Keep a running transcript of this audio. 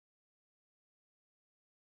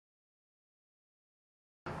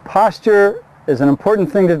posture is an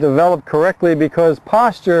important thing to develop correctly, because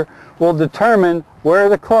posture will determine where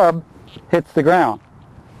the club hits the ground.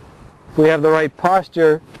 If we have the right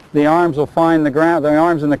posture, the arms will find the ground, the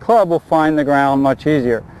arms and the club will find the ground much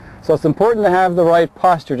easier. So it's important to have the right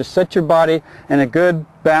posture, to set your body in a good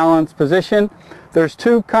balanced position. There's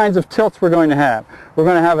two kinds of tilts we're going to have. We're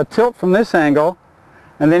going to have a tilt from this angle,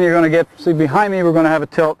 and then you're going to get, see behind me, we're going to have a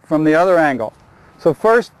tilt from the other angle. So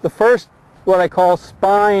the first what I call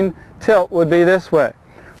spine tilt would be this way.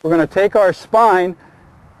 We're going to take our spine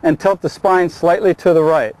and tilt the spine slightly to the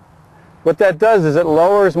right. What that does is it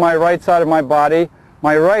lowers my right side of my body.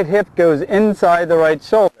 My right hip goes inside the right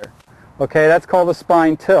shoulder. Okay, that's called a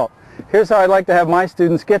spine tilt. Here's how I like to have my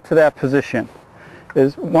students get to that position.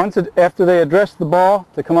 Is after they address the ball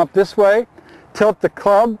to come up this way, tilt the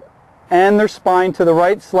club and their spine to the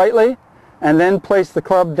right slightly, and then place the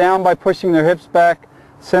club down by pushing their hips back,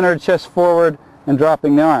 center chest forward, and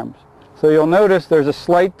dropping the arms. So you'll notice there's a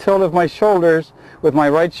slight tilt of my shoulders with my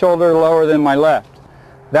right shoulder lower than my left.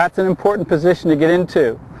 That's an important position to get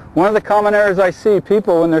into. One of the common errors I see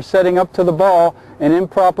people when they're setting up to the ball, an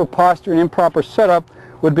improper posture and improper setup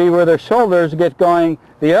would be where their shoulders get going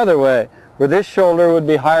the other way, where this shoulder would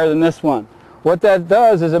be higher than this one. What that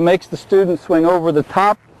does is it makes the student swing over the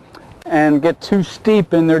top and get too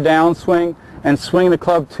steep in their downswing and swing the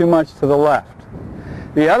club too much to the left.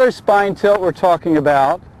 The other spine tilt we're talking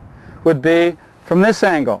about would be from this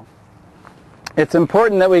angle. It's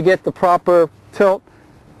important that we get the proper tilt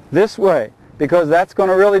this way, because that's going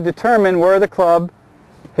to really determine where the club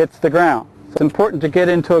hits the ground. So it's important to get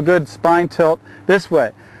into a good spine tilt this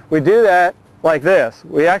way. We do that like this.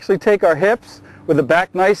 We actually take our hips with the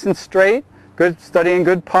back nice and straight, studying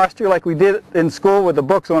good posture like we did in school with the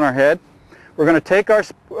books on our head. We're going to take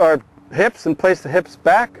our hips and place the hips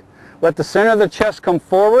back. Let the center of the chest come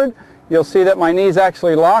forward. You'll see that my knees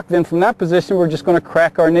actually lock. Then from that position, we're just going to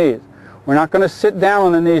crack our knees. We're not going to sit down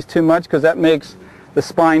on the knees too much, because that makes the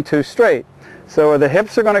spine too straight. So the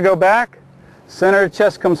hips are going to go back, center of the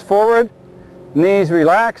chest comes forward, knees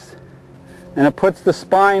relaxed, and it puts the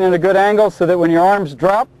spine in a good angle so that when your arms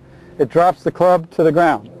drop, it drops the club to the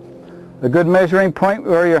ground. A good measuring point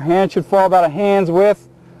where your hand should fall about a hand's width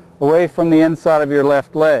away from the inside of your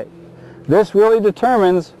left leg. This really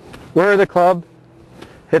determines where the club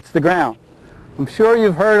hits the ground. I'm sure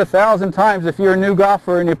you've heard 1,000 times, if you're a new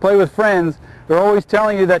golfer and you play with friends, they're always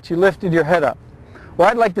telling you that you lifted your head up. Well,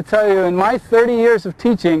 I'd like to tell you, in my 30 years of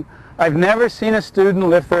teaching, I've never seen a student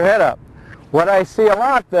lift their head up. What I see a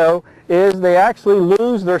lot, though, is they actually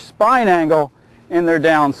lose their spine angle in their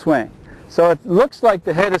downswing. So it looks like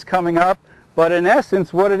the head is coming up, but in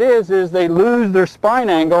essence what it is they lose their spine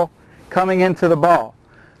angle coming into the ball.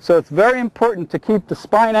 So it's very important to keep the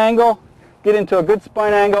spine angle, get into a good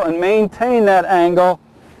spine angle, and maintain that angle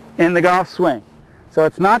in the golf swing. So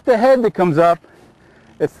it's not the head that comes up,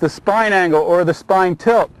 it's the spine angle or the spine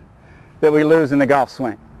tilt that we lose in the golf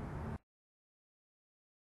swing.